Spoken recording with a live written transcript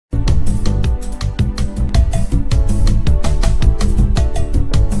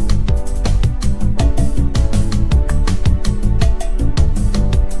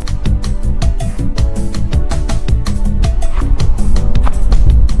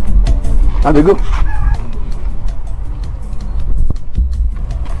And they go.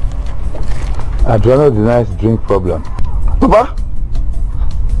 Adriano denies drink problem. Papa?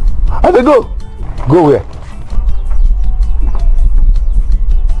 And they go. Go where?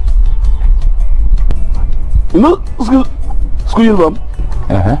 You know school uniform?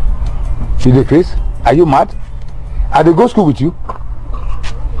 You dey Chris? Are you mad? I dey go school with you?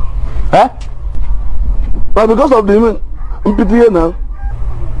 Huh? But because of the MPTA now.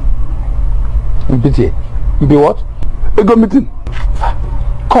 MPTA? MPTA what? They go meeting.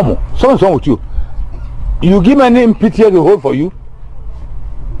 Come on, something's wrong with you. You give me any MPTA to hold for you?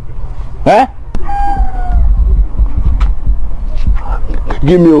 Huh?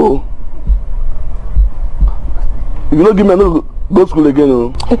 Give me oh. If you don't give me, I don't go to school again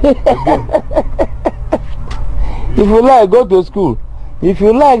oh. If you like, go to school. If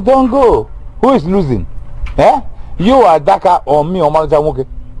you like, don't go. Who is losing? Eh? You are Daka or me or Manager Moke?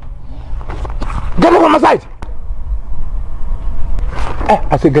 Get out from my side!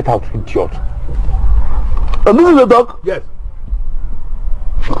 I say get out, idiot. And this is the dog? Yes.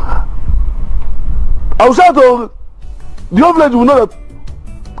 I will shout to the whole village will know that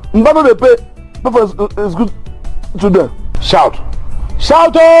Mbano they pay for his good children. Shout.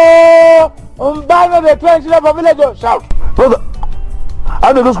 Shout oh! Mbano they train children for village oh! Shout. Brother,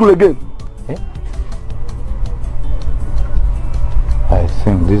 I don't go to school again. Eh? I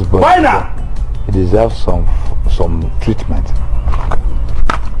think this boy he deserves some treatment.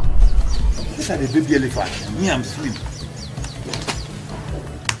 These are the baby elephant. Me, I'm slim.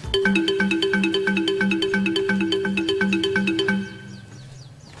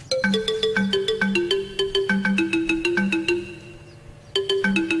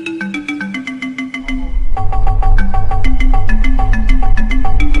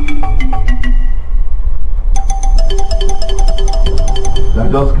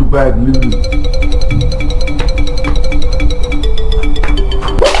 Just keep back, leave me.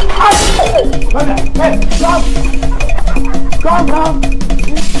 Hey, come,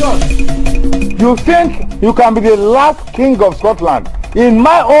 you think you can be the last king of Scotland in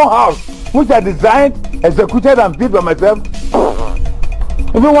my own house, which I designed, executed and built by myself?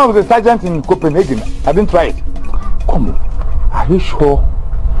 Even when I was a sergeant in Copenhagen, I didn't try it. Come on, are you sure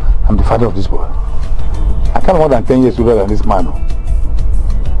I'm the father of this boy? I can't more than 10 years older than this man.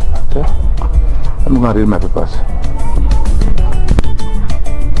 Okay? Let me go and read my papers.